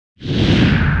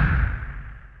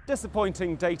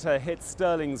Disappointing data hit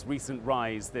sterling's recent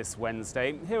rise this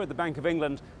Wednesday. Here at the Bank of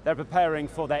England, they're preparing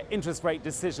for their interest rate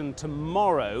decision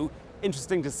tomorrow.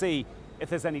 Interesting to see if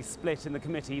there's any split in the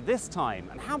committee this time.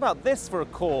 And how about this for a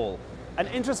call? An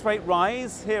interest rate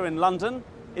rise here in London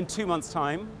in 2 months'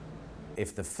 time.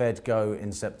 If the Fed go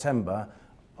in September,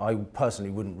 I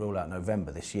personally wouldn't rule out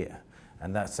November this year.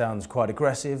 And that sounds quite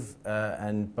aggressive,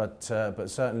 but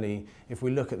certainly if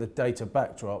we look at the data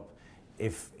backdrop,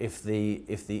 if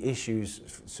the issues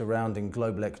surrounding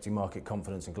global equity market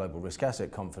confidence and global risk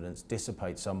asset confidence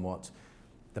dissipate somewhat,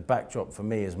 the backdrop for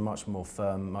me is much more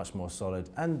firm, much more solid,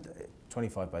 and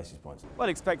 25 basis points. Well,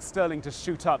 expect sterling to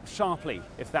shoot up sharply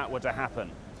if that were to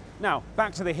happen. Now,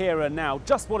 back to the here and now.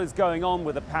 Just what is going on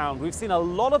with the pound? We've seen a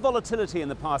lot of volatility in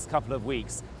the past couple of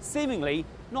weeks, seemingly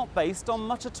not based on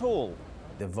much at all.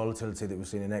 The volatility that we've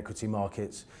seen in equity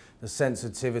markets, the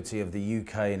sensitivity of the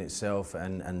UK in itself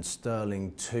and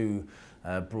sterling to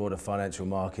broader financial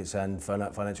markets and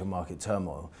financial market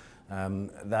turmoil,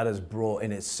 that has brought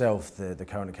in itself the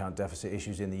current account deficit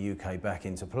issues in the UK back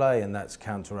into play, and that's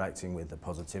counteracting with the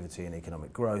positivity in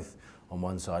economic growth on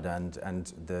one side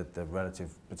and the relative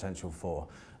potential for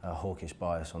hawkish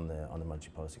bias on the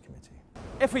Monetary Policy Committee.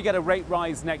 If we get a rate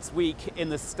rise next week in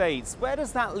the States, where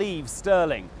does that leave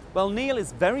sterling? Well, Neil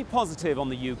is very positive on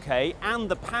the UK and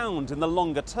the pound in the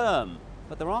longer term,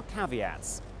 but there are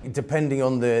caveats. Depending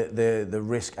on the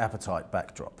risk appetite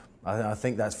backdrop. I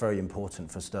think that's very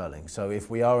important for sterling. So if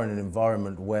we are in an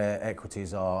environment where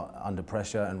equities are under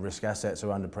pressure and risk assets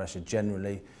are under pressure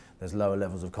generally, there's lower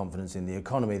levels of confidence in the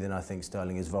economy, then I think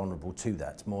sterling is vulnerable to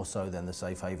that, more so than the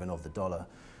safe haven of the dollar,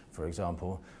 for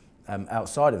example.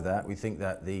 Outside of that, we think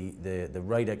that the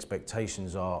rate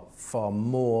expectations are far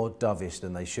more dovish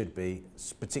than they should be,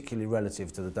 particularly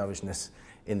relative to the dovishness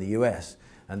in the US,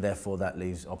 and therefore that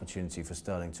leaves opportunity for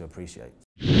sterling to appreciate.